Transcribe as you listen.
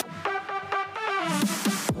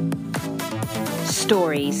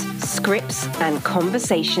stories, scripts, and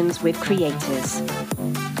conversations with creators.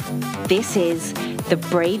 This is the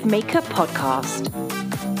Brave Maker Podcast.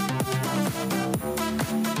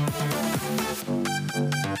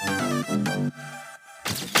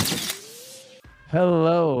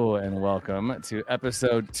 Hello and welcome to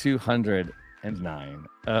episode 209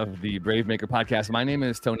 of the Brave Maker Podcast. My name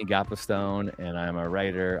is Tony Gapastone, and I'm a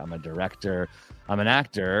writer, I'm a director, I'm an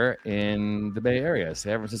actor in the Bay Area.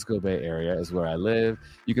 San Francisco Bay Area is where I live.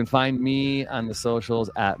 You can find me on the socials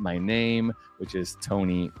at my name, which is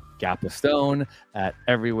Tony Gapastone, at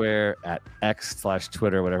everywhere, at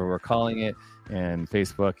X/Twitter, whatever we're calling it, and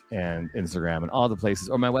Facebook and Instagram and all the places.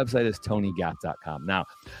 Or my website is tonygap.com. Now,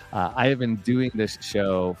 I have been doing this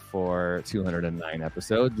show for 209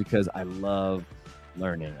 episodes because I love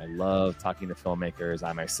learning. I love talking to filmmakers.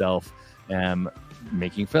 I myself am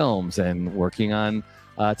making films and working on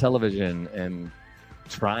television and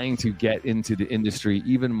trying to get into the industry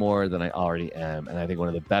even more than I already am. And I think one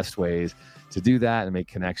of the best ways to do that and make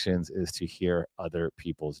connections is to hear other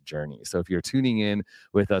people's journeys. So if you're tuning in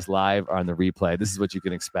with us live or on the replay, this is what you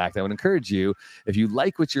can expect. I would encourage you, if you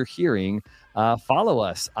like what you're hearing, follow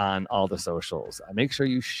us on all the socials. Make sure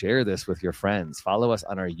you share this with your friends. Follow us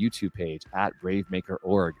on our YouTube page at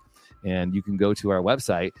bravemaker.org. And you can go to our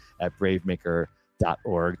website at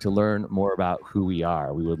bravemaker.org to learn more about who we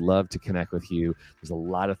are. We would love to connect with you. There's a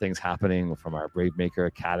lot of things happening, from our Brave Maker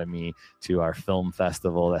Academy to our film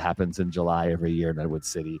festival that happens in July every year in Redwood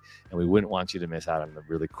City. And we wouldn't want you to miss out on the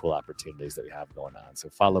really cool opportunities that we have going on. So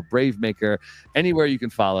follow Brave Maker anywhere you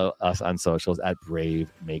can follow us on socials at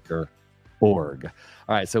bravemaker.org.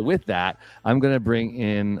 All right, so with that, I'm going to bring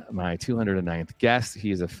in my 209th guest. He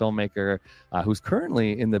is a filmmaker who's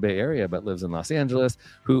currently in the Bay Area but lives in Los Angeles,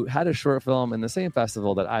 who had a short film in the same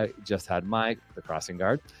festival that I just had The Crossing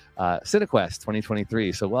Guard, CineQuest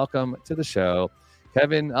 2023. So welcome to the show,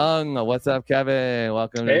 Kevin Ung. What's up, Kevin?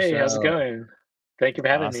 Welcome to the show. Hey, how's it going? Thank you for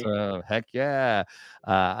having me. Heck yeah.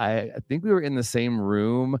 I think we were in the same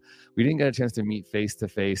room. We didn't get a chance to meet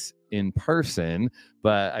face-to-face in person,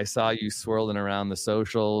 but I saw you swirling around the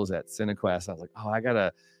socials at CineQuest. I was like, oh, I got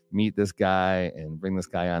to meet this guy and bring this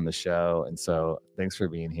guy on the show. And so thanks for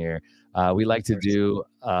being here. We like to do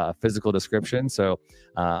a physical description. So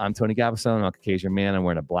I'm Tony Gapastone. I'm a Caucasian man. I'm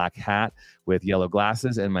wearing a black hat with yellow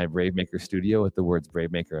glasses in my Brave Maker studio with the words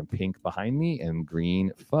Brave Maker in pink behind me and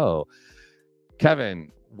green faux.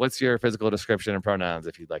 Kevin, what's your physical description and pronouns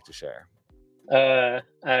if you'd like to share? My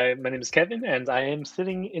name is Kevin, and I am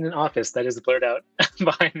sitting in an office that is blurred out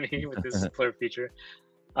behind me with this blur feature.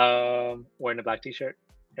 Wearing a black t-shirt,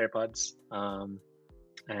 AirPods,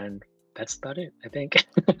 and that's about it, I think.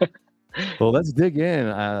 Well, let's dig in.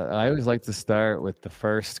 I always like to start with the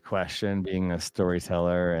first question, being a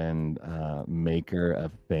storyteller and maker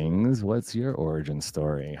of things. What's your origin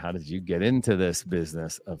story? How did you get into this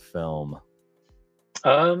business of film?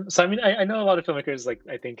 So I mean, I know a lot of filmmakers, like,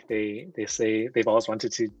 I think they say they've always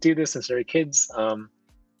wanted to do this since they were kids.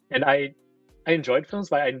 And I enjoyed films,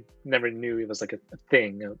 but I never knew it was like a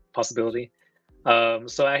thing, a possibility.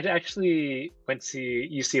 So I had actually went to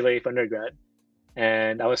UCLA for undergrad,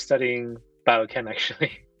 and I was studying biochem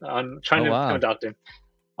actually, on trying to become a doctor.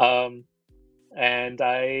 And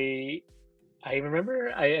I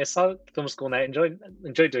remember I saw film school and I enjoyed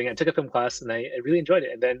doing it. I took a film class and I really enjoyed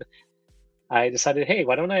it. And then I decided, hey,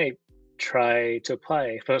 why don't I try to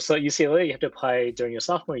apply? So at UCLA, you have to apply during your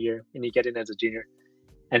sophomore year, and you get in as a junior.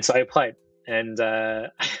 And so I applied, and I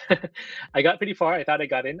got pretty far. I thought I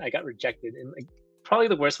got in. I got rejected in probably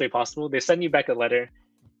the worst way possible. They send you back a letter,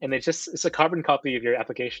 and it's a carbon copy of your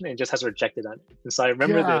application, and it just has rejected on it. And so I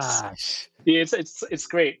remember this. It's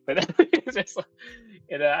great, but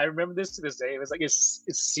I remember this to this day. It was like it's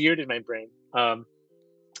seared in my brain.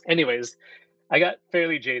 Anyways, I got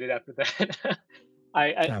fairly jaded after that.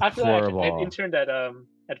 After that, I interned at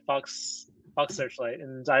Fox Searchlight,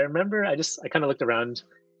 and I remember I kind of looked around,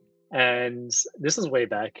 and this is way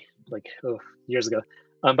back, like years ago.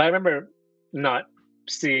 But I remember not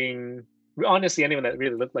seeing honestly anyone that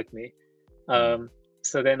really looked like me.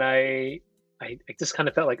 So then I just kind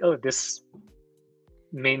of felt like, oh, this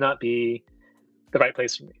may not be the right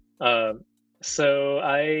place for me. So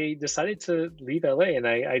I decided to leave LA, and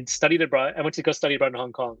I studied abroad. I went to go study abroad in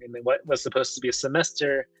Hong Kong, and then what was supposed to be a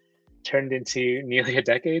semester turned into nearly a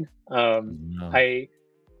decade. I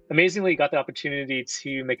amazingly got the opportunity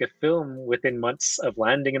to make a film within months of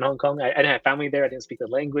landing in Hong Kong. I didn't have family there. I didn't speak the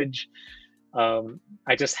language.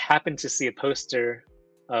 I just happened to see a poster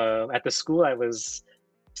at the school I was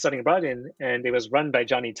studying abroad in, and it was run by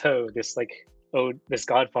Johnny To, this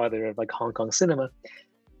godfather of like Hong Kong cinema.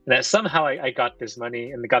 that somehow I got this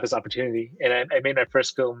money and got this opportunity, and I made my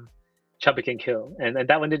first film, Chubby Can Kill, and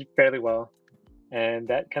that one did fairly well, and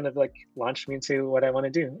that kind of like launched me into what I want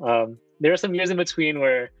to do. There are some years in between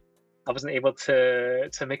where I wasn't able to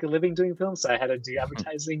make a living doing films, so I had to do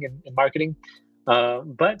advertising and marketing.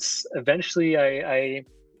 But eventually, I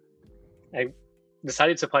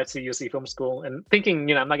decided to apply to USC Film School, and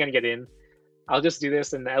thinking, I'm not gonna get in. I'll just do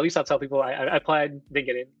this, and at least I'll tell people I applied, didn't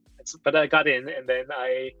get in, but I got in, and then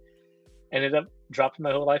I ended up dropping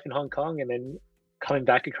my whole life in Hong Kong, and then coming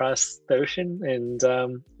back across the ocean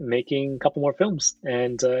and making a couple more films,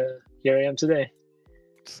 and here I am today.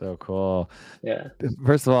 So cool. Yeah.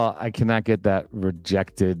 First of all, I cannot get that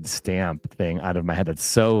rejected stamp thing out of my head. It's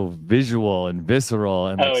so visual and visceral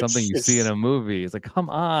and like something you see in a movie. It's like,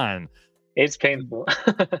 come on. It's painful.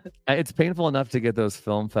 It's painful enough to get those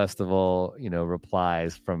film festival,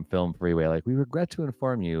 replies from Film Freeway. Like, we regret to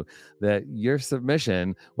inform you that your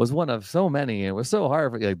submission was one of so many and it was so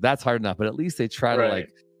hard. Like, that's hard enough, but at least they try to like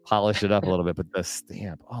polish it up a little bit. But the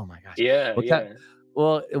stamp, oh my gosh. Yeah.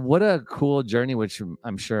 Well, what a cool journey, which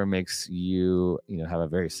I'm sure makes you, have a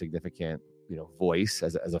very significant, voice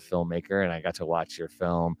as a filmmaker. And I got to watch your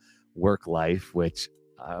film Work Life, which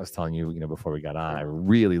I was telling you, before we got on, I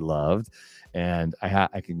really loved. And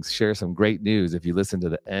I can share some great news. If you listen to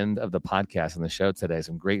the end of the podcast and the show today,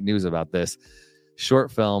 some great news about this short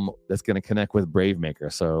film that's going to connect with Brave Maker.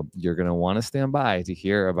 So you're going to want to stand by to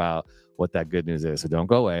hear about what that good news is. So don't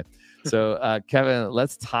go away. So Kevin,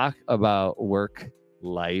 let's talk about Work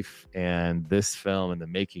Life and this film and the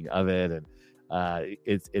making of it. And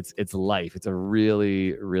it's life. It's a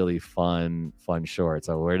really, really fun short.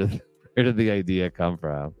 So where did the idea come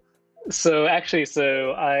from? So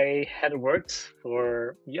I had worked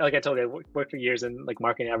for, like I told you, I worked for years in like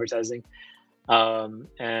marketing and advertising.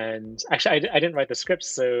 And actually I didn't write the script.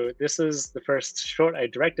 So this is the first short I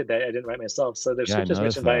directed that I didn't write myself. So the script is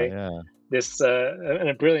written by this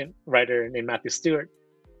a brilliant writer named Matthew Stewart.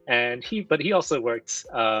 And he also worked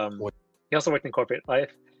in corporate life.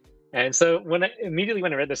 And so when I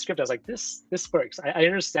read the script, I was like, this works. I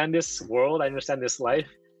understand this world. I understand this life.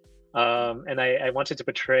 And I wanted to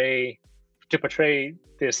portray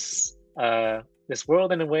this this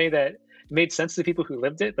world in a way that made sense to people who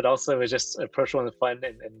lived it, but also was just approachable and fun.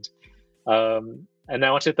 And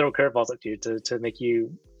I wanted to throw curveballs at you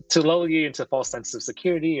to lull you into a false sense of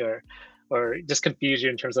security or just confuse you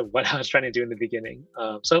in terms of what I was trying to do in the beginning.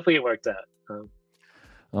 So hopefully it worked out.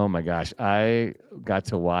 Oh my gosh, I got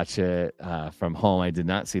to watch it from home. I did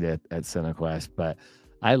not see it at CineQuest, but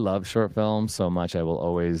I love short films so much. I will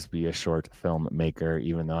always be a short film maker,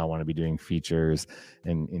 even though I want to be doing features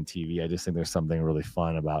in TV. I just think there's something really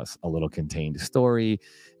fun about a little contained story,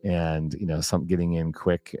 and some getting in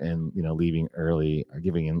quick and leaving early, or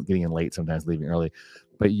getting in late, sometimes leaving early.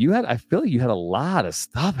 But I feel like you had a lot of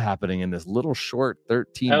stuff happening in this little short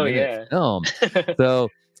 13-minute film.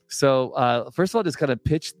 So first of all, just kind of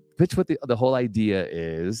pitch what the whole idea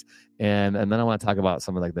is, and then I want to talk about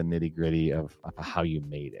some of like the nitty gritty of how you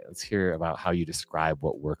made it. Let's hear about how you describe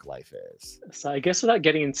what Work Life is. So I guess without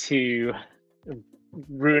getting into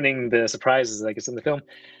ruining the surprises, I guess, in the film,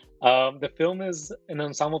 the film is an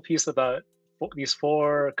ensemble piece about these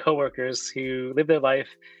four coworkers who live their life,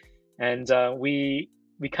 and we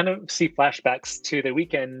kind of see flashbacks to their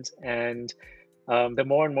weekend, and the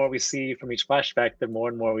more and more we see from each flashback, the more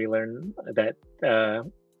and more we learn that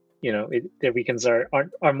their weekends are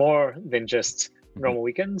more than just normal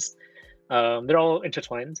weekends. They're all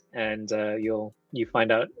intertwined, and you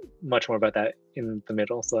find out much more about that in the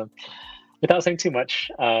middle. So, without saying too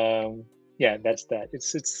much, that's that.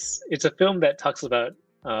 It's a film that talks about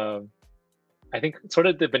I think sort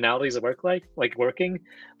of the banalities of work life, like working,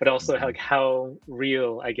 but also how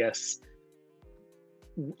real, I guess,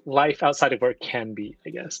 life outside of work can be,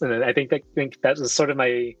 I guess. And I think that was sort of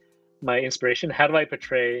my inspiration. How do I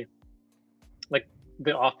portray like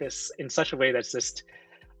The Office in such a way that's just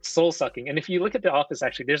soul sucking? And if you look at The Office,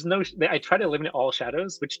 actually, I try to eliminate all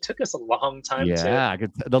shadows, which took us a long time.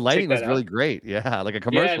 The lighting was really great. Yeah, like a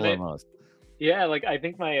commercial almost. Yeah, like I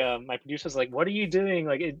think my producer's like, "What are you doing?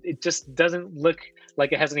 Like it just doesn't look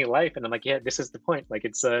like it has any life." And I'm like, "Yeah, this is the point. Like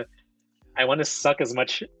I want to suck as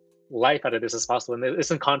much life out of this as possible." And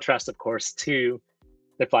it's in contrast, of course, to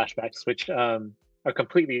the flashbacks, which are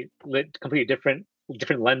completely different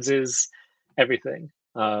lenses, everything.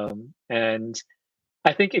 And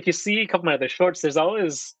I think if you see a couple of my other shorts, there's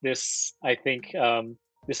always this, I think,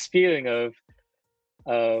 this feeling of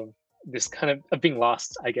this kind of being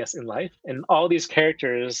lost, I guess, in life. And all these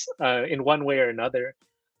characters, in one way or another,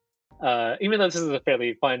 even though this is a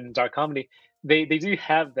fairly fun, dark comedy, they do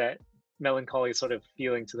have that melancholy sort of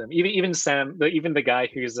feeling to them. Even Sam, even the guy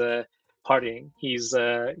who's partying, he's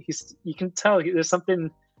you can tell there's something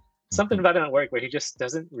about him at work where he just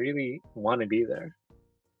doesn't really want to be there.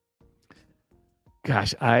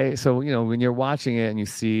 Gosh, so when you're watching it and you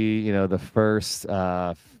see the first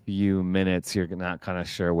few minutes, you're not kind of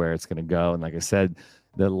sure where it's going to go, and like I said,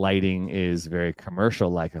 the lighting is very commercial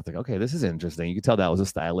like. I was like, okay, this is interesting. You can tell that was a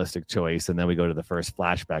stylistic choice, and then we go to the first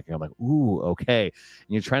flashback and I'm like, ooh, okay. And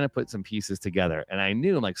you're trying to put some pieces together, and I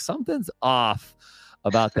knew, I'm like, something's off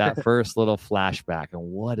about that first little flashback, and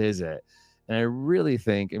what is it? And I really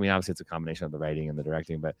think, I mean, obviously it's a combination of the writing and the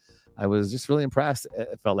directing, but I was just really impressed.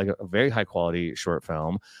 It felt like a very high quality short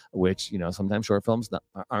film, which, sometimes short films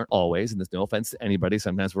aren't always, and there's no offense to anybody.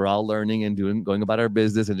 Sometimes we're all learning and going about our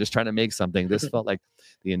business and just trying to make something. This felt like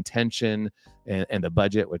the intention and the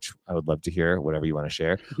budget, which I would love to hear, whatever you want to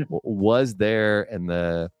share, was there, and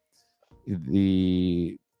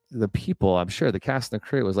the people, I'm sure the cast and the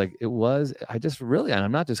crew and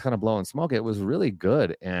I'm not just kind of blowing smoke. It was really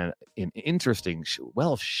good and interesting,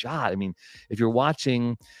 well shot. I mean, if you're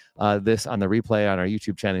watching this on the replay on our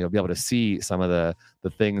YouTube channel, you'll be able to see some of the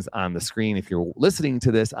things on the screen. If you're listening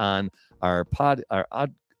to this on our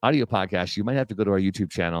audio podcast, you might have to go to our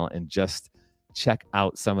YouTube channel and just check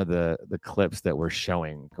out some of the clips that we're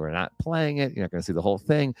showing. We're not playing it. You're not going to see the whole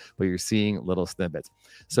thing, but you're seeing little snippets.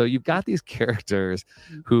 So you've got these characters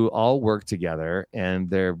who all work together, and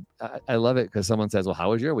I love it because someone says, well,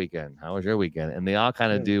 how was your weekend? How was your weekend? And they all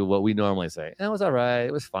kind of do what we normally say. It was all right.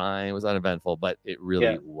 It was fine. It was uneventful, but it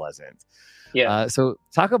really wasn't. Yeah. So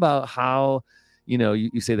talk about how,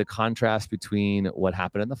 you say the contrast between what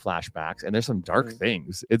happened in the flashbacks, and there's some dark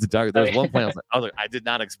things. It's dark. There's one point I was like, I did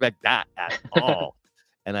not expect that at all.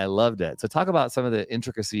 And I loved it. So talk about some of the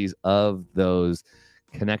intricacies of those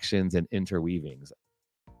connections and interweavings.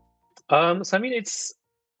 So I mean,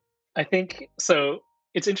 I think so.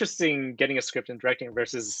 It's interesting getting a script and directing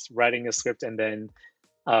versus writing a script and then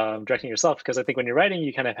directing yourself, because I think when you're writing,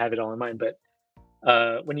 you kind of have it all in mind, but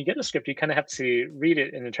when you get a script, you kind of have to read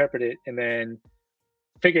it and interpret it, and then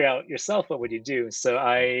figure out yourself what would you do. So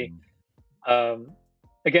I,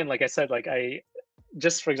 again, like I said, like I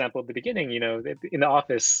just, for example, at the beginning, in the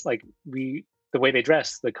office, like the way they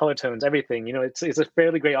dress, the color tones, everything, it's a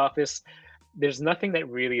fairly gray office. There's nothing that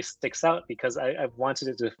really sticks out because I've wanted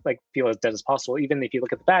it to like feel as dead as possible. Even if you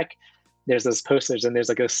look at the back, there's those posters and there's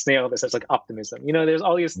like a snail that says like optimism. There's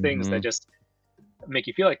all these things that just make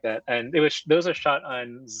you feel like that. And those are shot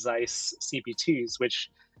on Zeiss CP2s,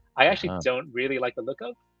 which I actually don't really like the look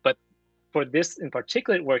of, but for this in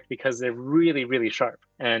particular it worked because they're really, really sharp.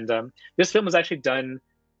 And this film was actually done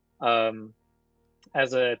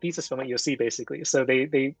as a thesis film at USC, basically. So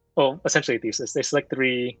they essentially a thesis. They select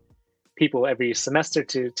 3 people every semester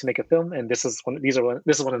to make a film, and this is one of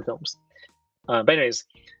the films. But anyways,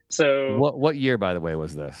 so what year, by the way,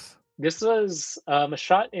 was this? This was a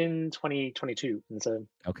shot in 2022, and so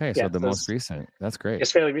okay, so the most recent. That's great.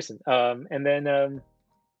 It's fairly recent. And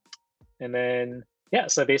then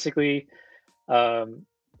so basically,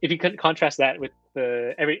 if you could contrast that with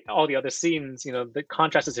all the other scenes, the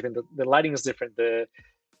contrast is different, the lighting is different, the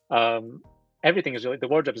everything is really, the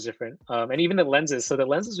wardrobe is different, and even the lenses. So the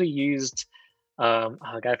lenses we used, I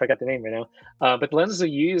forgot the name right now, but the lenses we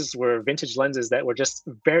used were vintage lenses that were just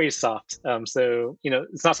very soft. So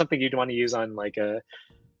it's not something you'd want to use on like a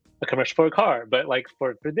commercial for a car, but like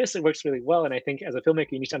for this it works really well. And I think as a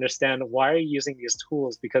filmmaker you need to understand why are you using these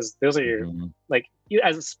tools, because those are your like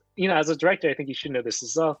as a director, I think you should know this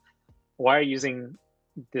as well. Why are you using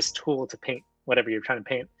this tool to paint whatever you're trying to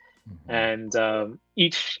paint? And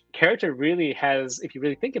each character really has, if you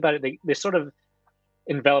really think about it, they sort of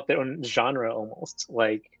envelop their own genre almost.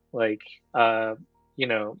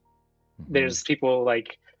 There's people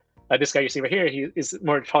like this guy you see right here, he is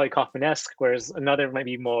more Charlie Kaufman-esque, whereas another might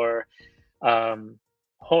be more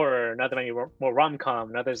horror, another might be more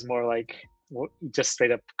rom-com, another's more like just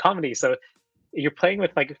straight up comedy. So you're playing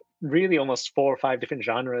with like really almost 4 or 5 different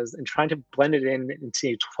genres and trying to blend it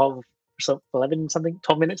into 12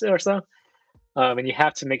 minutes or so. And you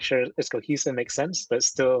have to make sure it's cohesive, makes sense, but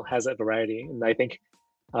still has that variety. And I think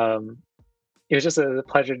it was just a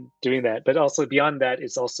pleasure doing that. But also beyond that,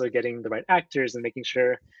 it's also getting the right actors and making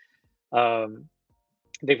sure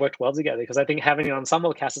they've worked well together. Because I think having an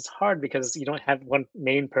ensemble cast is hard because you don't have one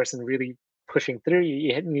main person really pushing through.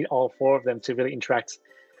 You need all 4 of them to really interact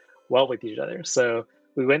well with each other. So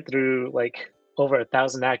we went through like over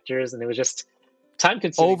 1,000 actors, and it was just time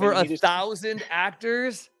consuming. Over 1,000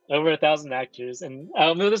 actors? Over 1,000 actors. And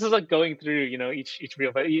this is like going through, each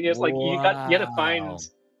reel, but it's like you had to find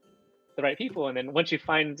the right people, and then once you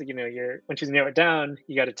find, once you narrow it down,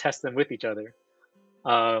 you got to test them with each other,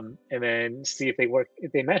 and then see if they work,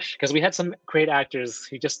 if they mesh. Because we had some great actors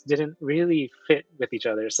who just didn't really fit with each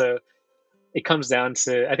other. So it comes down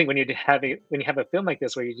to, I think, when you have a film like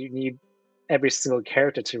this where you need every single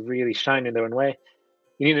character to really shine in their own way,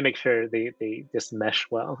 you need to make sure they just mesh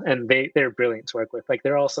well, and they're brilliant to work with. Like,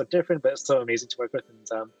 they're all so different, but so amazing to work with,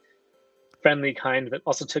 and friendly, kind, but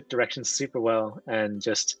also took directions super well, and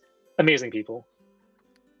just amazing people.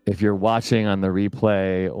 If you're watching on the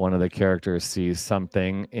replay, one of the characters sees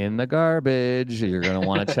something in the garbage, you're going to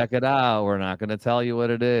want to check it out. We're not going to tell you what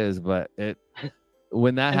it is, but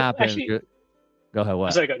when that happens, actually, go ahead.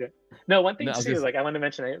 What? Sorry, go ahead. No, one thing No, too, like I want to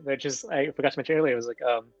mention, which is I forgot to mention earlier, was like,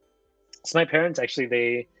 so my parents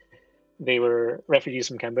actually they were refugees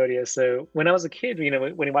from Cambodia. So when I was a kid,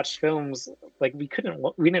 when we watched films, like we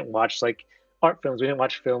didn't watch like art films. We didn't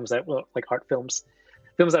watch films that were like art films,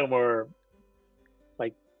 films that were more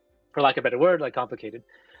like, for lack of a better word, like complicated.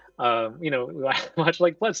 We watched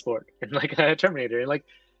like Bloodsport and like Terminator and like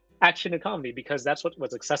action and comedy, because that's what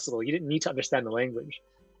was accessible. You didn't need to understand the language.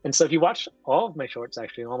 And so if you watch all of my shorts,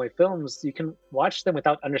 actually, and all my films, you can watch them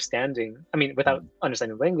without understanding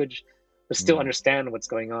the language, but still understand what's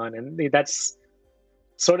going on. And that's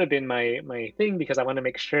sort of been my thing, because I want to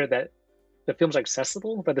make sure that the films are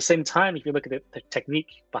accessible. But at the same time, if you look at the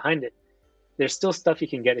technique behind it, there's still stuff you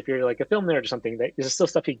can get if you're like a film nerd or something. There's still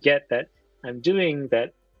stuff you get that I'm doing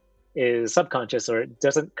that is subconscious, or it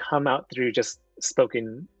doesn't come out through just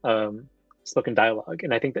spoken dialogue.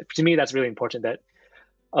 And I think that, to me, that's really important, that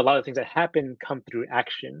a lot of things that happen come through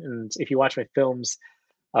action. And if you watch my films,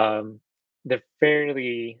 they're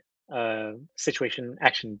fairly situation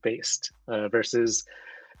action based, versus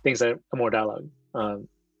things that are more dialogue.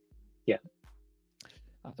 Yeah.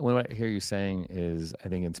 What I hear you saying is, I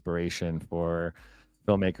think, inspiration for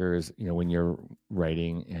filmmakers, when you're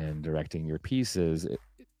writing and directing your pieces,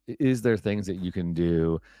 is there things that you can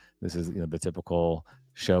do? This is, the typical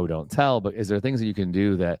show don't tell, but is there things that you can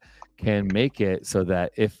do that can make it so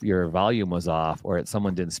that if your volume was off, or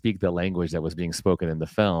someone didn't speak the language that was being spoken in the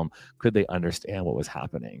film, could they understand what was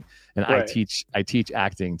happening? And right. I teach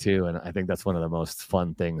acting too, and I think that's one of the most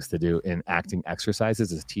fun things to do in acting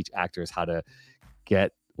exercises, is teach actors how to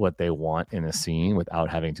get what they want in a scene without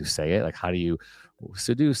having to say it. Like, how do you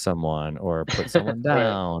seduce someone or put someone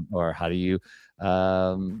down, right. Or how do you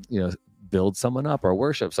build someone up or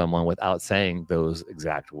worship someone without saying those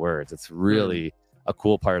exact words? It's really a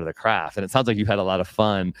cool part of the craft. And it sounds like you've had a lot of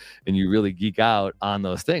fun and you really geek out on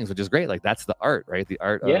those things, which is great. Like, that's the art, right? The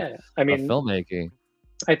art of filmmaking.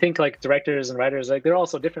 I think like directors and writers, like, they're all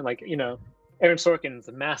so different. Like, Aaron Sorkin's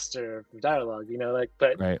a master of dialogue,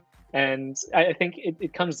 right. And I think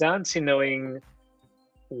it comes down to knowing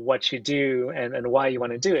what you do and why you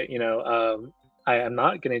want to do it. I am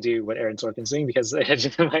not going to do what Aaron Sorkin's doing, because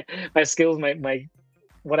my skills, my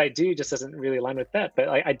what I do just doesn't really align with that. But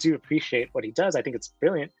I do appreciate what he does. I think it's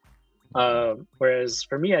brilliant. Whereas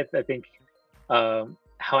for me, I think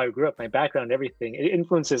how I grew up, my background, everything, it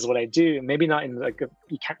influences what I do. Maybe not in like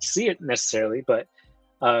you can't see it necessarily, but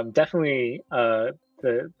definitely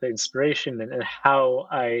the inspiration and how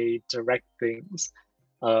I direct things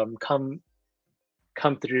come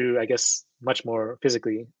through, I guess, much more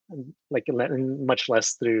physically, like much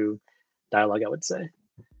less through dialogue, I would say.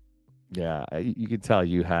 Yeah, you could tell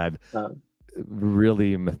you had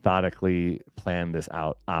really methodically planned this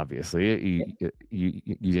out. Obviously, you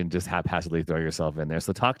didn't just haphazardly throw yourself in there.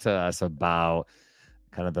 So talk to us about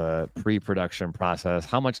kind of the pre-production process.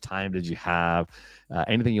 How much time did you have?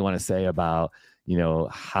 Anything you want to say about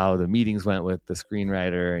how the meetings went with the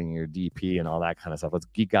screenwriter and your DP and all that kind of stuff? Let's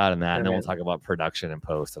geek out on that, and then we'll talk about production and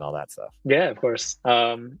post and all that stuff. Yeah, of course.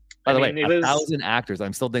 By the way, 1,000 actors.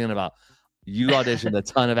 I'm still thinking about, you auditioned a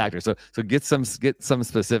ton of actors, so get some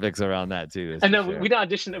specifics around that too. I know we didn't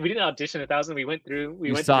audition 1,000. We went through.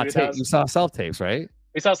 You saw self tapes, right?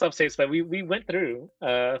 We saw self tapes, but we went through.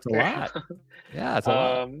 It's a lot. Yeah, it's a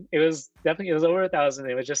lot. It was over 1,000.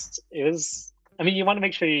 It was. I mean, you want to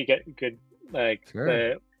make sure you get good. Like,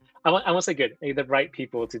 sure. I won't say good, the right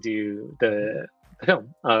people to do the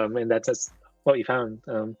film, and that's what we found.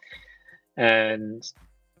 And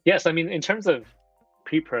yes, I mean, in terms of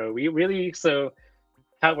pre-pro, we really, so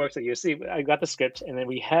how it works at USC, I got the script, and then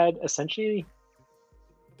we had essentially,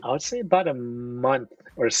 I would say, about a month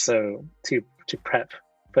or so to prep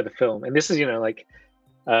for the film. And this is,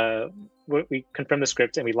 we confirm the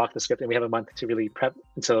script and we lock the script, and we have a month to really prep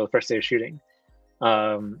until the first day of shooting.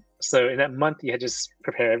 So in that month, you had to just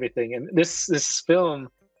prepare everything. And this film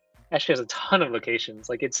actually has a ton of locations.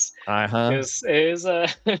 Like it Uh-huh. is a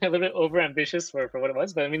little bit over ambitious for what it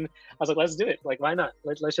was, but I mean, I was like, let's do it. Like, why not?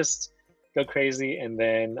 Let's just go crazy, and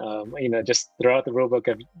then just throw out the rule book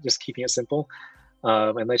of just keeping it simple,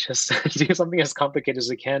 and let's just do something as complicated as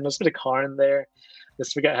we can. Let's put a car in there.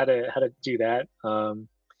 Let's figure out how to do that.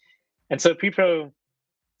 And so pre-pro,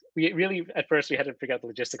 we really at first we had to figure out the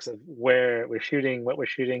logistics of where we're shooting, what we're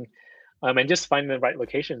shooting, and just finding the right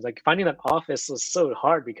locations. Like finding an office was so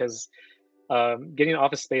hard because getting an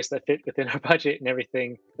office space that fit within our budget and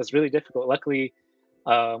everything was really difficult. Luckily,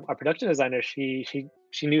 our production designer, she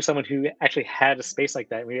knew someone who actually had a space like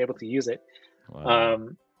that, and we were able to use it. Wow.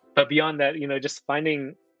 But beyond that, just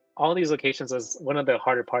finding all these locations was one of the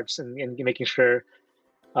harder parts, and making sure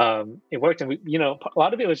it worked. And a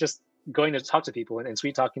lot of it was just going to talk to people and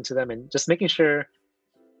sweet talking to them, and just making sure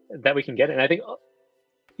that we can get it. And I think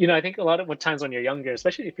I think a lot of times when you're younger,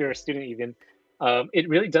 especially if you're a student even, it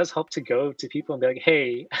really does help to go to people and be like,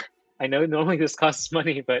 hey, I know normally this costs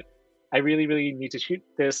money, but I really, really need to shoot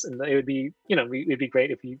this, and it would be, it'd be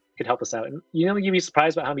great if you could help us out. And you'd be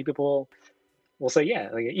surprised about how many people will say, yeah.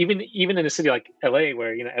 Like even in a city like LA,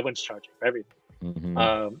 where everyone's charging for everything,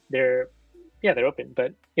 Mm-hmm. they're open.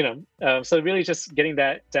 But so really just getting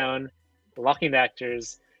that down, locking the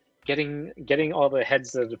actors, getting all the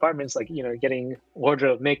heads of departments, like getting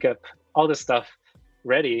wardrobe, makeup, all this stuff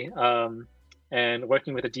ready, and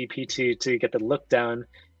working with a DP to get the look down.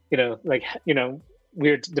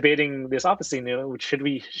 We're debating this office scene. Should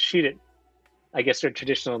we shoot it, I guess, your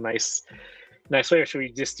traditional nice way, or should we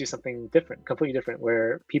just do something different, completely different,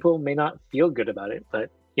 where people may not feel good about it, but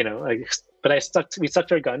but we stuck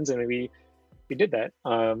to our guns, and we did that.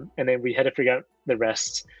 And then we had to figure out the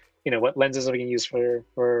rest. What lenses are we going to use for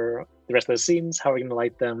the rest of the scenes? How are we going to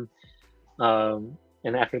light them?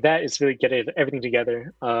 And after that, it's really getting everything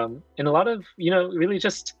together. And a lot of really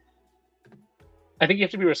just, I think you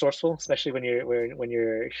have to be resourceful, especially when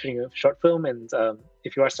you're shooting a short film, and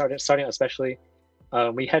if you are starting out, especially.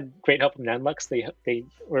 We had great help from Nanlux. They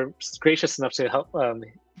were gracious enough to help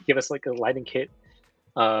give us like a lighting kit.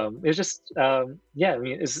 It was just yeah. I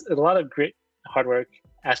mean, it's a lot of great hard work,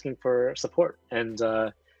 asking for support, and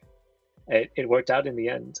it worked out in the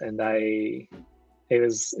end. And it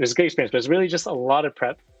was a great experience, but it's really just a lot of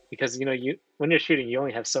prep, because when you're shooting, you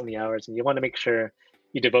only have so many hours, and you want to make sure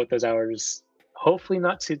you devote those hours, hopefully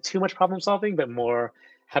not to too much problem solving, but more,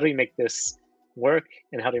 how do we make this work,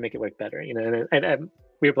 and how do we make it work better? And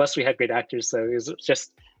we were blessed, we had great actors, so it was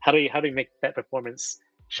just how do we make that performance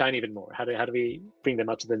shine even more? How do we bring them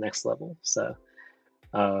up to the next level? So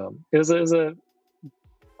it was a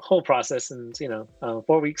whole process, and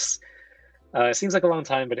 4 weeks seems like a long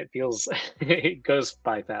time, but it feels it goes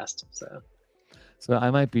by fast. So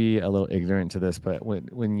I might be a little ignorant to this, but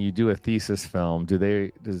when you do a thesis film, does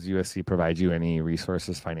USC provide you any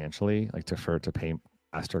resources financially, like to pay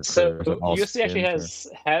master So crews or all USC actually students?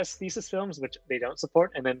 has thesis films, which they don't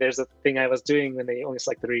support, and then there's a thing I was doing when they only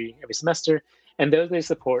select 3 every semester, and those they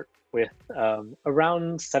support with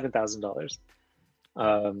around $7,000,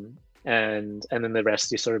 and then the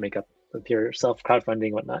rest you sort of make up with your self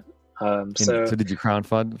crowdfunding, whatnot. So So did you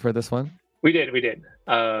crowdfund for this one? we did,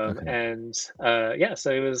 Okay. and yeah.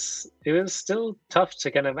 So it was still tough to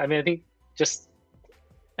kind of. I mean, I think just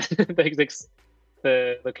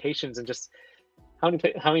the locations, and just how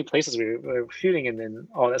many places we were shooting, and then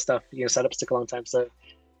all that stuff. Setups took a long time, so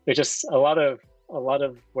it's just a lot of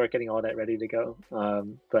work getting all that ready to go.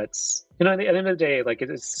 But at the end of the day, like it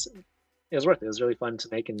was worth it. It was really fun to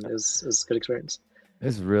make, and it was a good experience.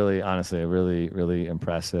 It's really, honestly, really, really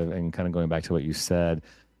impressive. And kind of going back to what you said,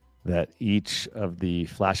 that each of the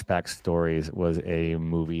flashback stories was a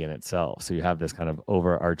movie in itself. So you have this kind of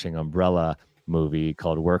overarching umbrella movie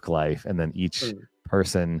called Work Life, and then each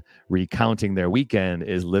person recounting their weekend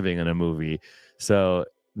is living in a movie. So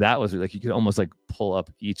that was like, you could almost like pull up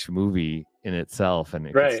each movie in itself, and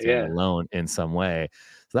it could Right? stand Yeah. alone in some way.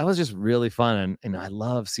 So that was just really fun. And I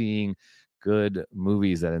love seeing good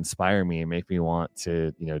movies that inspire me and make me want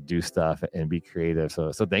to, do stuff and be creative.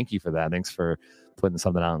 So thank you for that. Thanks for putting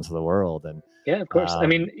something out into the world. And Yeah, of course. I um,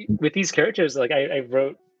 mean, with these characters, like I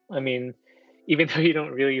wrote. I mean, even though you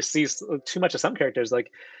don't really see too much of some characters,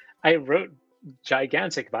 like I wrote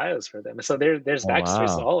gigantic bios for them. So there's oh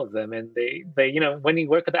backstories to wow. all of them, and they when you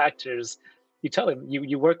work with actors, you tell them,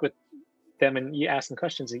 you work with them, and you ask them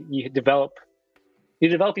questions. You develop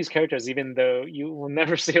these characters, even though you will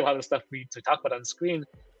never see a lot of stuff we need to talk about on screen,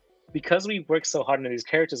 because we work so hard on these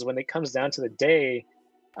characters. When it comes down to the day,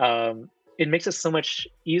 it makes it so much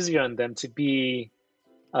easier on them to be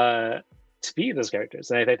those characters.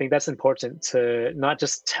 And I think that's important, to not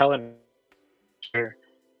just tell them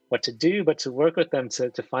what to do, but to work with them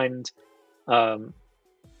to find um,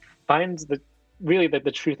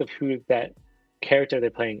 the truth of who that character they're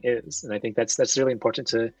playing is. And I think that's really important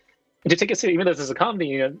to take it seriously, even though this is a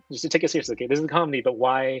comedy, just to take it seriously. Okay, this is a comedy, but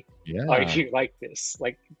why are Yeah. you like this?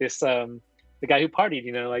 Like this, the guy who partied,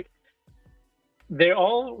 like they're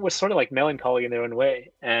all was sort of like melancholy in their own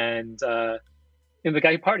way. And in the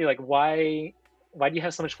guy who partied, like why do you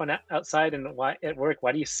have so much fun outside, and why at work?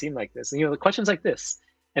 Why do you seem like this? And the questions like this,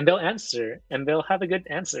 and they'll answer, and they'll have a good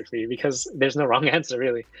answer for you because there's no wrong answer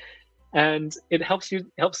really. And it helps you,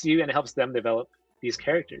 and it helps them develop these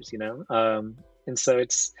characters, and so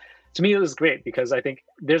it's, to me, it was great because I think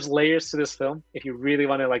there's layers to this film. If you really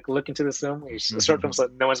want to like look into this film, it's a short film, so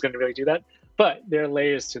no one's going to really do that. But there are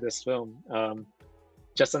layers to this film,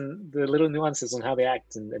 just on the little nuances on how they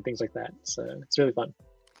act and things like that. So it's really fun.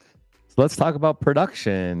 So let's talk about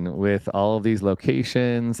production with all of these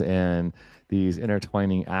locations and these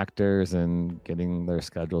intertwining actors and getting their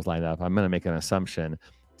schedules lined up. I'm going to make an assumption.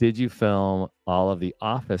 Did you film all of the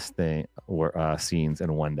office scenes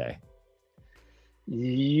in one day?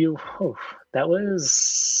 That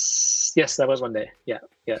was one day. Yeah.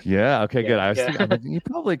 Okay, good. I was Yeah. thinking, you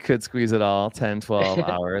probably could squeeze it all 10, 12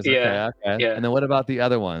 hours. Yeah, Okay. yeah. And then what about the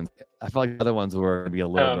other ones? I feel like the other ones were going to be a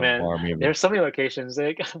little bit more. Maybe. There's so many locations.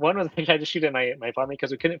 Like, one was I tried to shoot in my apartment because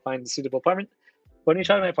we couldn't find a suitable apartment. When we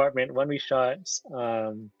shot in my apartment, one we shot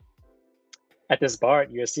at this bar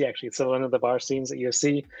at USC, actually. So one of the bar scenes at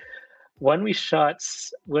USC. One we shot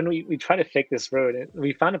when we tried to fake this road. And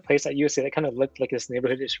we found a place at USC that kind of looked like this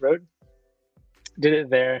neighborhoodish road. Did it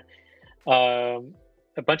there. A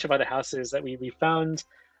bunch of other houses that we found.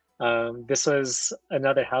 This was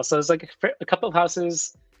another house. So it was like a couple of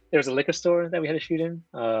houses. There was a liquor store that we had to shoot in.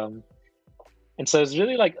 And so it's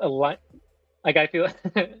really like a lot. Like I feel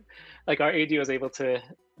like our AD was able to,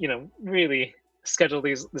 really schedule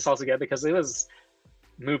this all together because it was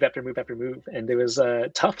move after move after move, and it was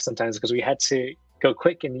tough sometimes because we had to go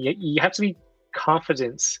quick, and you have to be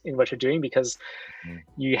confident in what you're doing because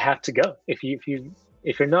you have to go. If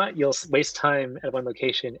you're not, you'll waste time at one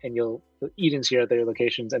location and you'll eat into your other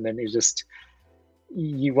locations, and then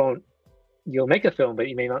you'll make a film, but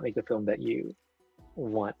you may not make the film that you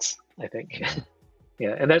want, I think.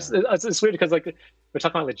 Yeah, and it's weird because like we're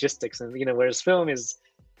talking about logistics, and whereas film is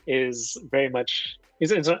very much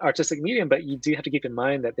it's an artistic medium, but you do have to keep in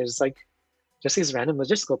mind that there's like just these random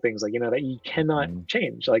logistical things, like that you cannot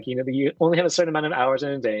change. Like you only have a certain amount of hours in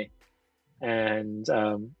a day, and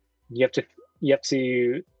you have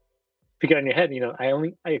to figure out in your head,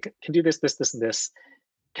 I can do this, and this.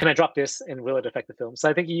 Can I drop this, and will it affect the film? So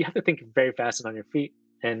I think you have to think very fast and on your feet,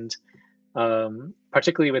 and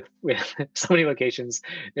particularly with so many locations,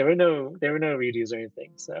 there were no redos or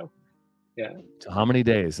anything. So yeah. So how many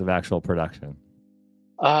days of actual production?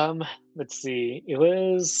 Let's see. It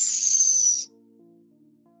was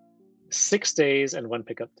 6 days and one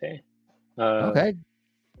pickup day. Okay.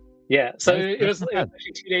 Yeah, so That's it was not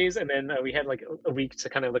actually 2 days, and then we had like a week to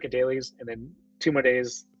kind of look at dailies, and then 2 more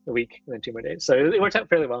days a week, and then 2 more days. So it worked out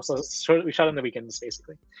fairly well. So we shot on the weekends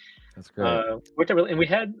basically. That's great. Worked out really, and we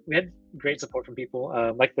had great support from people.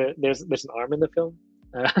 Like there's an arm in the film,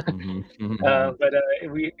 but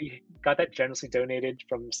we got that generously donated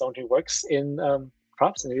from someone who works in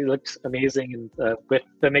props, and it looked amazing. And with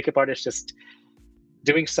the makeup artist just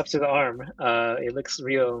doing stuff to the arm, it looks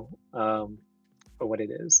real. For what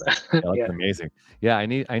it is. That's amazing. Yeah, I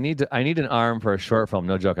need an arm for a short film.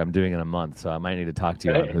 No joke. I'm doing it in a month, so I might need to talk to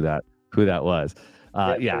you about who that was.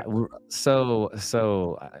 So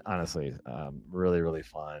honestly, really, really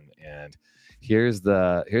fun. And here's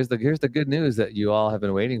the good news that you all have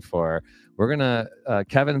been waiting for.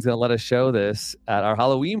 Kevin's gonna let us show this at our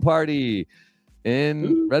Halloween party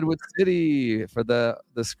in Redwood City for the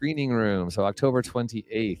screening room. So October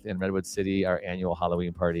 28th in Redwood City, our annual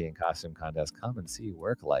Halloween party and costume contest. Come and see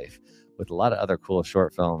Work Life with a lot of other cool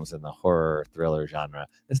short films in the horror thriller genre.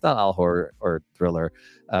 It's not all horror or thriller.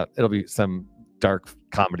 It'll be some dark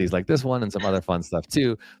comedies like this one and some other fun stuff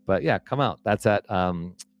too. But yeah, come out. That's at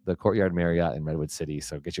the Courtyard Marriott in Redwood City.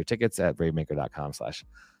 So get your tickets at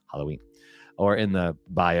bravemaker.com/Halloween. Or in the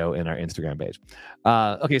bio in our Instagram page.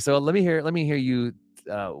 Okay, so let me hear you.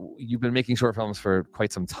 You've been making short films for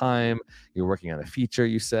quite some time. You're working on a feature,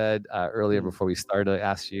 you said earlier before we started. I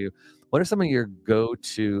asked you, what are some of your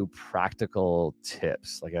go-to practical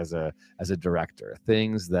tips, like as a director,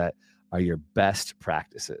 things that are your best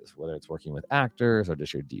practices, whether it's working with actors or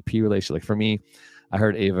just your DP relationship? Like for me, I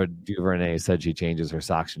heard Ava DuVernay said she changes her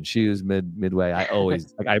socks and shoes midway. I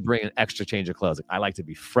always I bring an extra change of clothes. I like to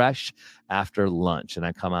be fresh after lunch, and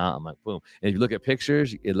I come out. I'm like, boom. And if you look at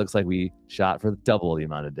pictures, it looks like we shot for double the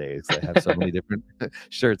amount of days. I have so many different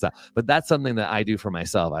shirts out. But that's something that I do for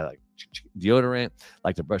myself. I like deodorant,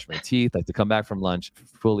 like to brush my teeth, like to come back from lunch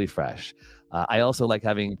fully fresh. I also like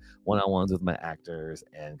having one-on-ones with my actors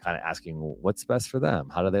and kind of asking what's best for them.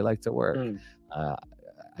 How do they like to work?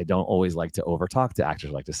 I don't always like to overtalk to actors.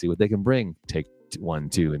 I like to see what they can bring. Take 1,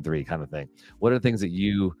 2, and 3 kind of thing. What are the things that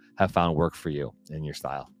you have found work for you in your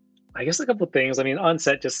style? I guess a couple of things. I mean, on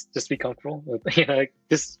set, just be comfortable. Like,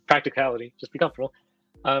 just practicality. Just be comfortable.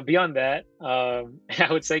 Beyond that, I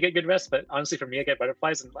would say get good rest. But honestly, for me, I get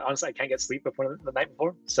butterflies, and honestly, I can't get sleep before the night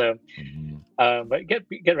before. So, but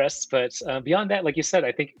get rest. But beyond that, like you said,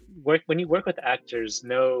 I think when you work with actors,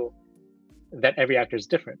 know that every actor is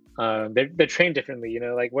different. They're trained differently.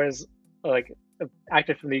 Like whereas like an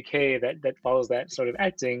actor from the UK that follows that sort of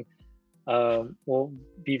acting will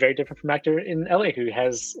be very different from an actor in LA who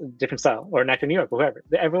has a different style, or an actor in New York, or whoever.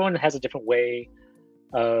 Everyone has a different way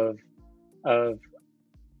of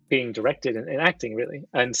being directed and acting, really.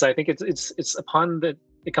 And so I think it comes upon the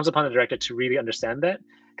director to really understand that,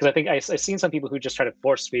 because I think I've seen some people who just try to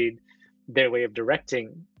force feed their way of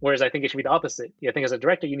directing, whereas I think it should be the opposite. I think as a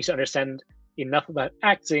director, you need to understand enough about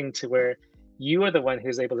acting to where you are the one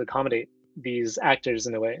who's able to accommodate these actors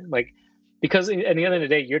in a way, like, because at the end of the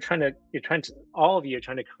day, all of you are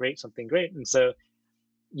trying to create something great, and so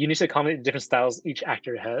you need to accommodate the different styles each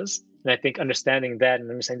actor has. And I think understanding that and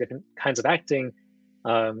understanding different kinds of acting,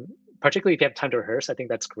 particularly if you have time to rehearse, I think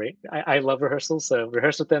that's great. I love rehearsals, so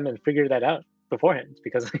rehearse with them and figure that out beforehand,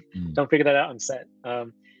 because don't figure that out on set.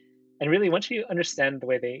 And really, once you understand the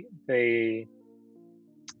way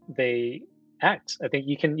they act, I think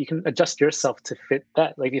you can adjust yourself to fit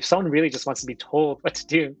that. Like if someone really just wants to be told what to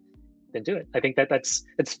do, then do it. I think it's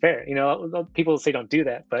fair. People say don't do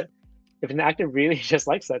that, but if an actor really just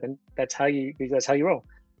likes that, then that's how you roll.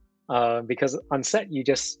 Because on set, you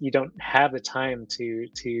don't have the time to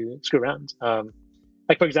screw around.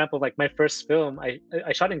 Like for example, like my first film, I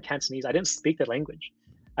shot in Cantonese. I didn't speak the language.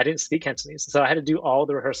 I didn't speak Cantonese, so I had to do all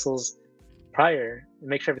the rehearsals prior and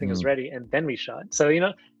make sure everything was ready, and then we shot. So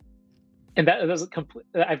and that was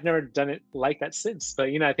I've never done it like that since. But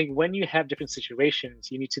I think when you have different situations,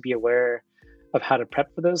 you need to be aware of how to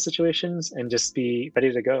prep for those situations and just be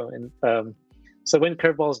ready to go. And so when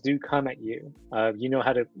curveballs do come at you, you know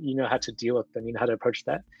how to deal with them. You know how to approach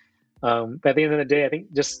that. But at the end of the day, I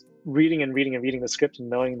think just reading the script and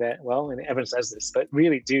knowing that, well, and everyone says this, but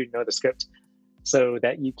really do know the script so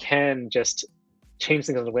that you can just change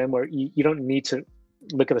things on a whim, or you don't need to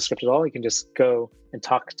look at the script at all. You can just go and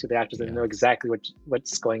talk to the actors and know exactly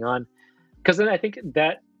what's going on. Because then I think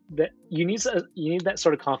that you need that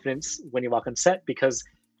sort of confidence when you walk on set, because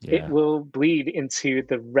it will bleed into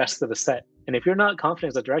the rest of the set. And if you're not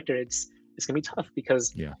confident as a director, it's gonna be tough,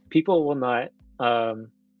 because people will not.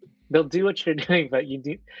 They'll do what you're doing, but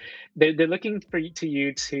they're looking for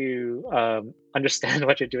you to understand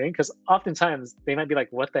what you're doing, because oftentimes they might be like,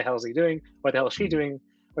 "What the hell is he doing? What the hell is she doing?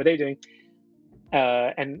 What are they doing?"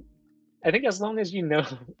 And I think as long as you know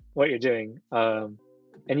what you're doing, and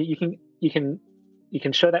you can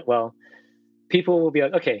show that well, people will be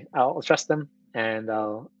like, "Okay, I'll trust them, and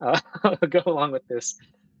I'll go along with this."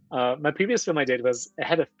 My previous film I did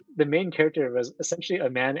the main character was essentially a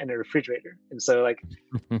man and a refrigerator, and so like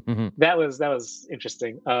that was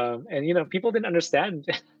interesting. And people didn't understand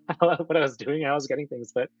what I was doing, how I was getting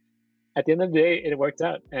things, but at the end of the day, it worked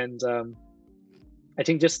out. And I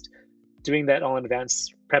think just doing that all in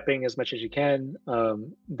advance, prepping as much as you can,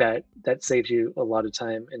 that saves you a lot of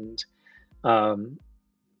time. And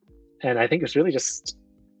I think it's really just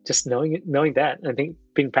knowing that. And I think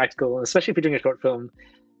being practical, especially if you're doing a short film.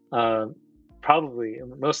 Probably,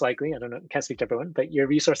 most likely, I don't know, can't speak to everyone, but your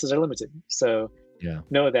resources are limited. So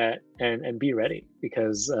know that and be ready,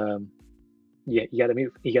 because you gotta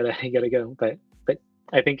move, you gotta go. But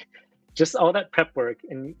I think just all that prep work,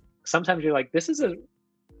 and sometimes you're like, this is an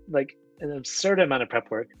absurd amount of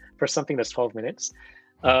prep work for something that's 12 minutes.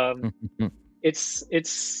 It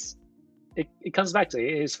comes back to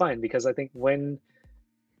it's fine, because I think when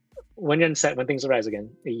you're on set, when things arise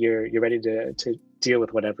again, you're ready to deal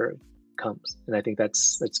with whatever comes, and I think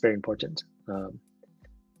that's very important.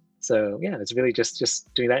 So it's really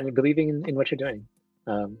just doing that and believing in what you're doing.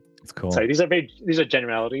 It's cool. Sorry, these are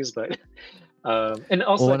generalities, but and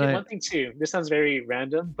also one thing too. This sounds very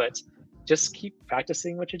random, but just keep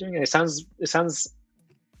practicing what you're doing. And it sounds,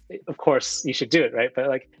 of course, you should do it, right? But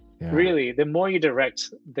like, really, the more you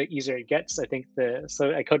direct, the easier it gets. I think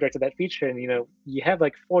so I co-directed that feature, and you have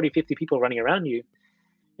like 40, 50 people running around you,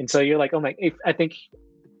 and so you're like, oh my, I think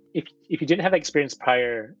if you didn't have that experience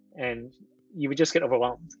prior, and you would just get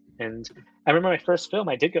overwhelmed. And I remember my first film,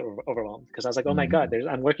 I did get overwhelmed because I was like, oh my god,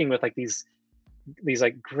 I'm working with like these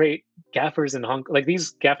like great gaffers in Hong Kong. Like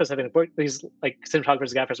these gaffers have been worked, these like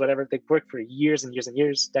cinematographers, gaffers, whatever. They've worked for years and years and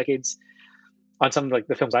years, decades, on some of like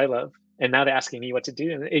the films I love, and now they're asking me what to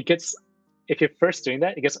do, and it gets, if you're first doing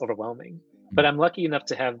that, it gets overwhelming. But I'm lucky enough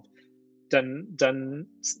to have done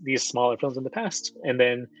these smaller films in the past, and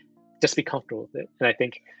then just be comfortable with it. And I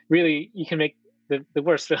think really you can make the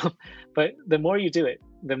worst film, but the more you do it,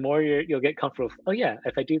 the more you'll get comfortable with, oh yeah,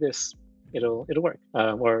 if I do this, it'll work.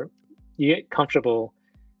 Or you get comfortable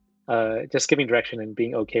just giving direction and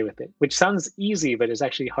being okay with it, which sounds easy, but it's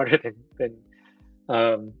actually harder than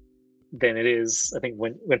it is, I think,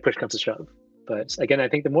 when push comes to shove. But again, I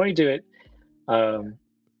think the more you do it,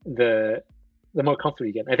 the more comfortable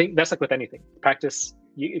you get. I think that's like with anything. Practice,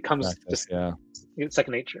 it comes it's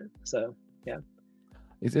second nature. So yeah.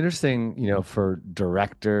 It's interesting, for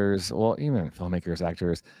directors, well, even filmmakers,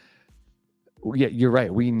 actors. Yeah, you're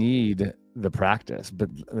right. We need the practice, but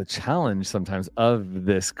the challenge sometimes of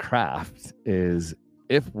this craft is,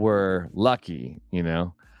 if we're lucky,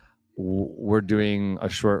 we're doing a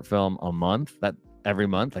short film a month, that every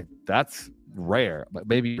month, like that's rare, but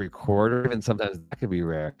maybe recorder, and sometimes that could be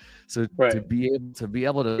rare. So to be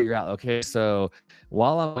able to figure out, okay, so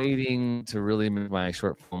while I'm waiting to really make my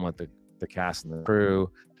short film with the cast and the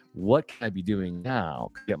crew, what can I be doing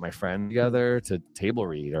now? Get my friend together to table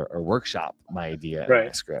read or workshop my idea and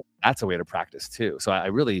my script. That's a way to practice too. So I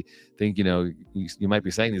really think, you might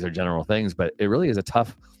be saying these are general things, but it really is a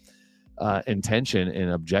tough intention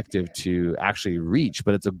and objective to actually reach,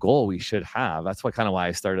 but it's a goal we should have. That's why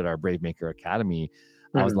I started our Brave Maker Academy.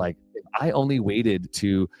 I was like, if I only waited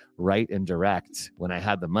to write and direct when I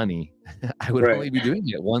had the money, I would only be doing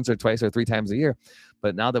it once or twice or 3 times a year.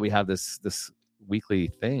 But now that we have this weekly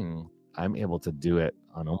thing, I'm able to do it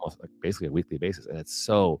on almost like basically a weekly basis, and it's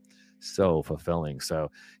so fulfilling. So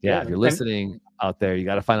if you're listening out there, you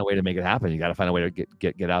got to find a way to make it happen. You got to find a way to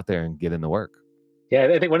get out there and get in the work. Yeah,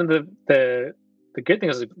 I think one of the good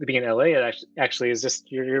things of being in LA actually is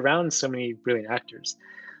just you're around so many brilliant actors.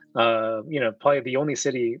 Probably the only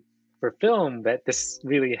city for film that this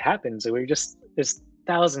really happens. Where there's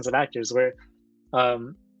thousands of actors. Where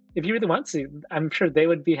if you really want to, I'm sure they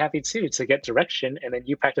would be happy too to get direction, and then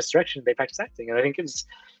you practice direction, they practice acting. And I think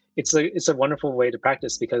it's a wonderful way to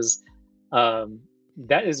practice, because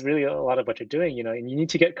that is really a lot of what you're doing. And you need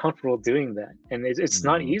to get comfortable doing that, and it's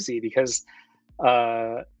not easy, because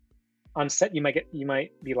on set you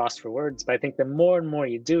might be lost for words, but I think the more and more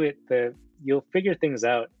you do it, you'll figure things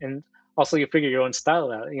out, and also you'll figure your own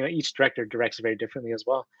style out. Each director directs very differently as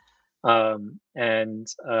well, and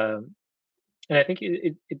I think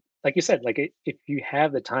it like you said, like if you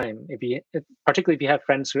have the time, particularly if you have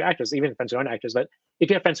friends who are actors, even friends who aren't actors, but if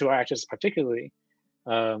you have friends who are actors particularly,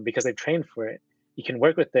 because they've trained for it, you can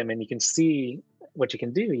work with them and you can see what you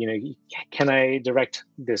can do. Can I direct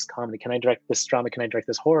this comedy? Can I direct this drama? Can I direct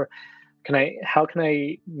this horror? How can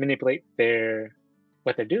I manipulate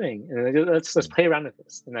what they're doing? And let's play around with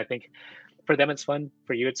this. And I think for them it's fun,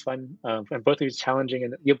 for you it's fun, and both of you it's challenging,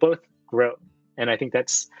 and you'll both grow. And I think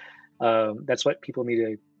that's what people need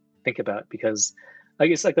to think about, because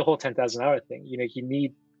it's like the whole 10,000 hour thing. You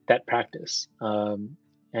need that practice.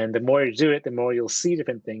 And the more you do it, the more you'll see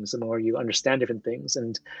different things, the more you understand different things.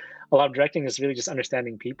 And a lot of directing is really just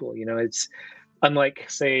understanding people. It's unlike,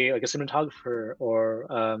 say, like a cinematographer or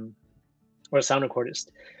a sound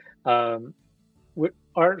recordist. Our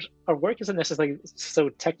work isn't necessarily so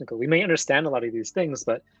technical. We may understand a lot of these things,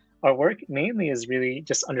 but our work mainly is really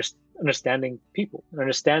just understanding people, and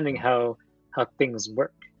understanding how things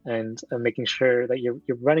work, and making sure that you're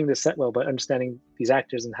running the set well, but understanding these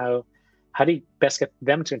actors and how do you best get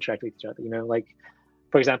them to interact with each other. Like,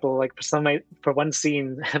 for example, like for one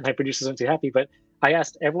scene, my producers weren't too happy, but I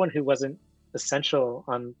asked everyone who wasn't essential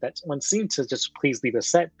on that one scene to just please leave the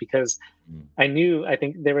set, because I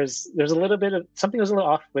think there's a little bit of something was a little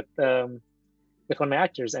off with one of my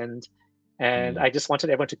actors, and I just wanted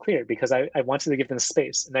everyone to clear, because I wanted to give them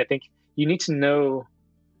space. And I think you need to know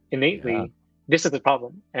innately this is the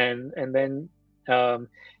problem, and then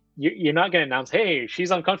you're not going to announce, hey,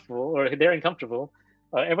 she's uncomfortable or they're uncomfortable,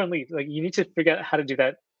 everyone leave. Like, you need to figure out how to do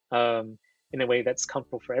that in a way that's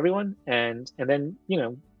comfortable for everyone, and then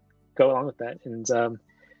go along with that. And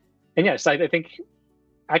yes, I think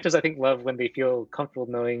actors love when they feel comfortable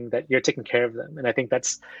knowing that you're taking care of them. And I think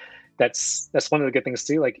that's that's one of the good things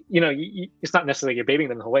too. Like, it's not necessarily you're babying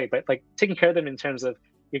them the whole way, but like taking care of them in terms of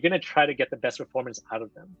you're going to try to get the best performance out of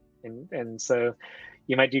them. And so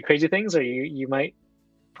you might do crazy things, or you might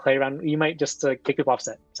play around. You might just kick people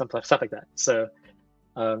offset, stuff like that. So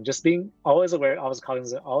just being always aware, always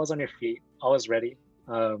cognizant, always on your feet, always ready.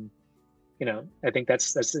 I think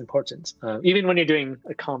that's important. Even when you're doing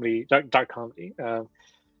a comedy, dark comedy,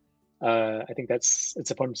 I think it's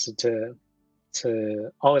important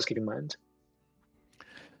to always keep in mind.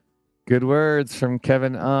 Good words from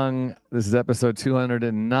Kevin Ung. This is episode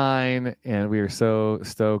 209, and we are so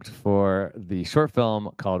stoked for the short film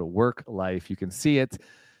called Work Life. You can see it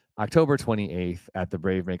October 28th at the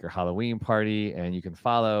Brave Maker Halloween party, and you can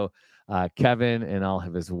follow Kevin and all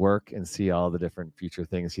of his work and see all the different future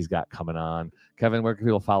things he's got coming on. Kevin, where can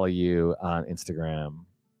people follow you on Instagram?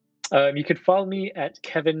 You could follow me at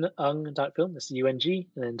kevinung.film. That's UNG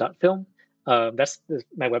and then .film. That's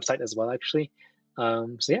my website as well, actually.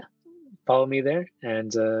 So yeah, follow me there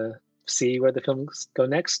and see where the films go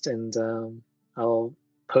next, and I'll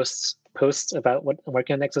post about what I'm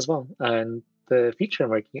working on next as well. And the feature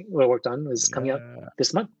we worked on is coming out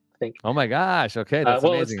this month, I think. Oh my gosh! Okay, that's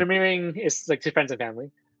amazing. It's premiering. It's like to friends and family,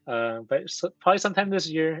 but probably sometime this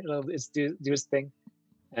year it's do its thing,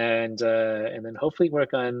 and then hopefully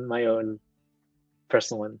work on my own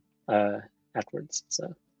personal one afterwards.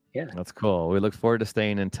 So yeah, that's cool. We look forward to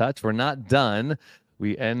staying in touch. We're not done.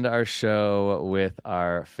 We end our show with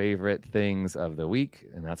our favorite things of the week,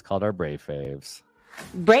 and that's called our Brave Faves.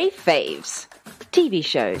 Brave Faves. TV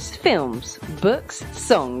shows, films, books,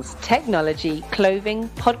 songs, technology, clothing,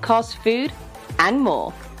 podcast, food, and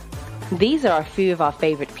more. These are a few of our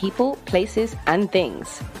favorite people, places, and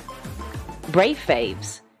things. Brave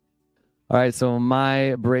Faves. All right, so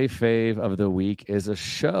my Brave Fave of the week is a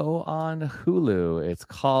show on Hulu. It's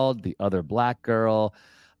called The Other Black Girl.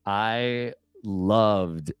 I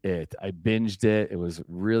loved it. I binged it. It was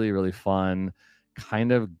really, really fun.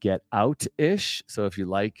 Kind of Get Out-ish. So if you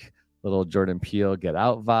like little Jordan Peele Get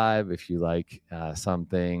Out vibe, if you like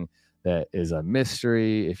something that is a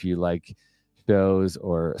mystery, if you like shows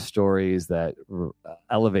or stories that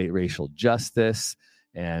elevate racial justice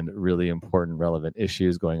and really important, relevant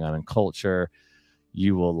issues going on in culture,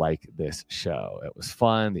 you will like this show. It was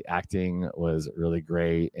fun. The acting was really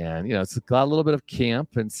great. And, it's got a little bit of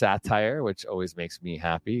camp and satire, which always makes me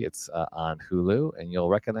happy. It's on Hulu, and you'll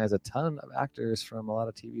recognize a ton of actors from a lot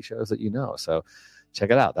of TV shows that you know. So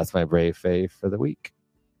check it out. That's my Brave Fave for the week.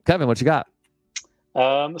 Kevin, what you got?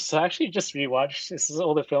 So I actually just rewatched, this is an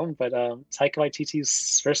older film, but Taika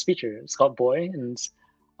Waititi's first feature. It's called Boy, and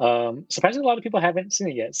surprisingly a lot of people haven't seen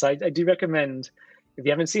it yet. So I do recommend, if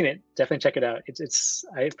you haven't seen it, definitely check it out.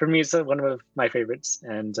 For me, it's one of my favorites,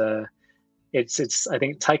 and it's I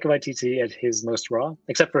think Taika Waititi at his most raw,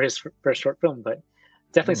 except for his first short film, but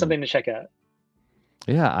definitely something to check out.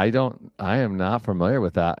 Yeah, I am not familiar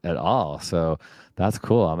with that at all, so that's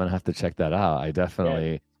cool. I'm gonna have to check that out. I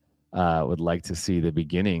definitely would like to see the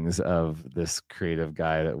beginnings of this creative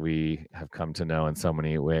guy that we have come to know in so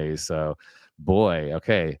many ways. So, Boy,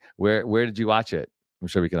 okay, where did you watch it? I'm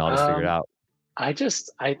sure we can all just figure it out. I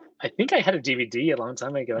think I had a DVD a long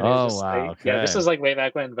time ago. And wow! Okay. Yeah, this was like way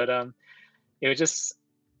back when, but it was just,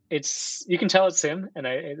 you can tell it's him, and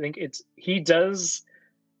I think he does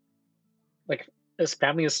like this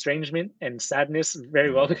family estrangement and sadness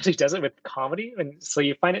very well, because he does it with comedy, and so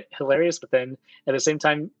you find it hilarious, but then at the same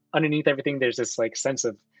time, underneath everything, there's this like sense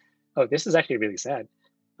of, oh, this is actually really sad.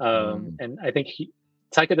 And I think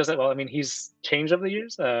Taika does that well. I mean, he's changed over the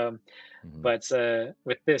years, but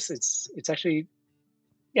with this, it's actually,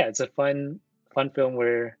 it's a fun film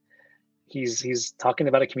where he's talking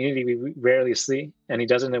about a community we rarely see, and he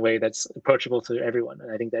does it in a way that's approachable to everyone.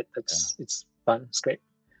 And I think it's fun. It's great.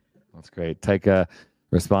 That's great. Taika,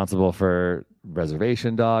 responsible for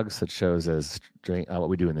Reservation Dogs, such shows as What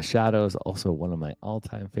We Do in the Shadows, also one of my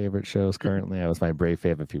all-time favorite shows currently. That was my Brave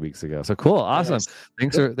Fave a few weeks ago. So cool, awesome.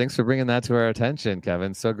 Nice. Thanks for bringing that to our attention,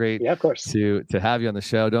 Kevin. So great, of course, to have you on the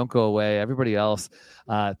show. Don't go away. Everybody else,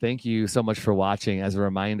 thank you so much for watching. As a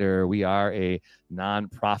reminder, we are a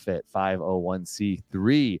nonprofit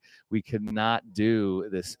 501c3. We could not do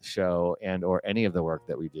this show and or any of the work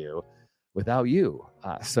that we do without you.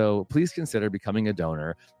 So please consider becoming a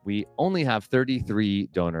donor. We only have 33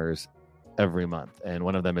 donors every month, and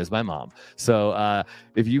one of them is my mom. So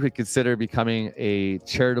if you could consider becoming a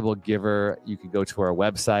charitable giver, you can go to our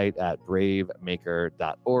website at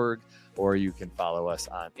bravemaker.org, or you can follow us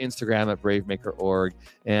on Instagram at bravemaker.org.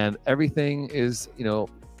 And everything is,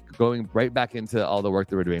 going right back into all the work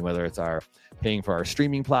that we're doing, whether it's our paying for our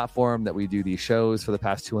streaming platform that we do these shows for the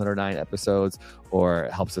past 209 episodes, or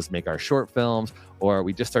it helps us make our short films, or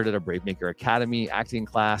we just started a Brave Maker Academy acting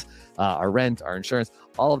class, our rent, our insurance,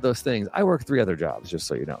 all of those things. I work 3 other jobs, just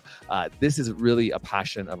so you know. This is really a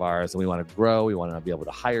passion of ours, and we want to grow. We want to be able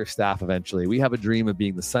to hire staff eventually. We have a dream of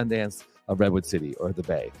being the Sundance of Redwood City or the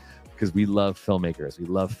Bay, because we love filmmakers. We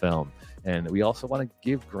love film. And we also want to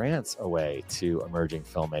give grants away to emerging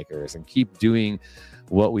filmmakers and keep doing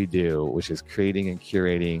what we do, which is creating and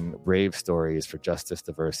curating brave stories for justice,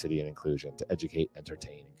 diversity, and inclusion to educate,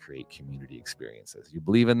 entertain, and create community experiences. You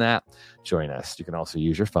believe in that? Join us. You can also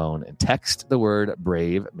use your phone and text the word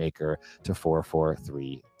Brave Maker to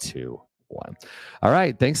 44321. All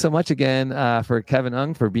right. Thanks so much again for Kevin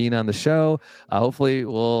Ung for being on the show. Hopefully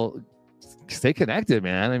we'll stay connected,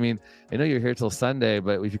 man. I mean, I know you're here till Sunday,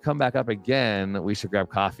 but if you come back up again, we should grab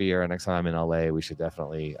coffee, or next time I'm in LA, we should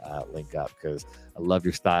definitely link up, because I love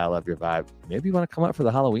your style, love your vibe. Maybe you want to come up for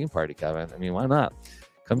the Halloween party, Kevin. I mean, why not?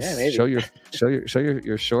 Come show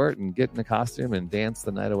your short and get in a costume and dance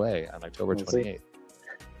the night away on October 28th.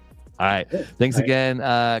 All right. Thanks again,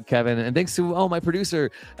 Kevin. And thanks to my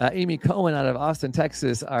producer, Amy Cohen out of Austin,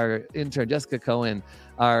 Texas, our intern, Jessica Cohen,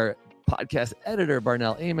 our podcast editor,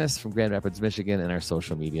 Barnell Amos from Grand Rapids, Michigan, and our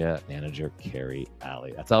social media manager, Carrie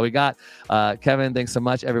Alley. That's all we got. Kevin, thanks so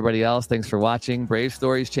much. Everybody else, thanks for watching. Brave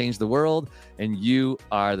Stories change the world, and you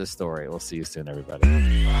are the story. We'll see you soon,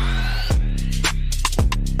 everybody.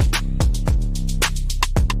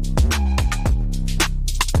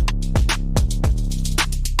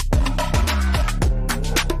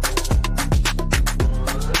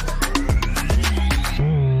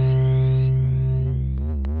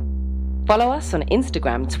 Follow us on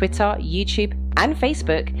Instagram, Twitter, YouTube, and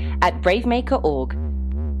Facebook at bravemaker.org.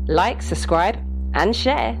 Like, subscribe, and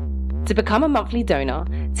share. To become a monthly donor,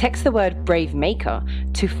 text the word Brave Maker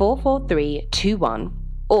to 44321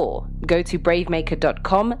 or go to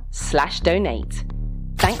bravemaker.com/donate.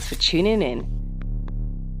 Thanks for tuning in.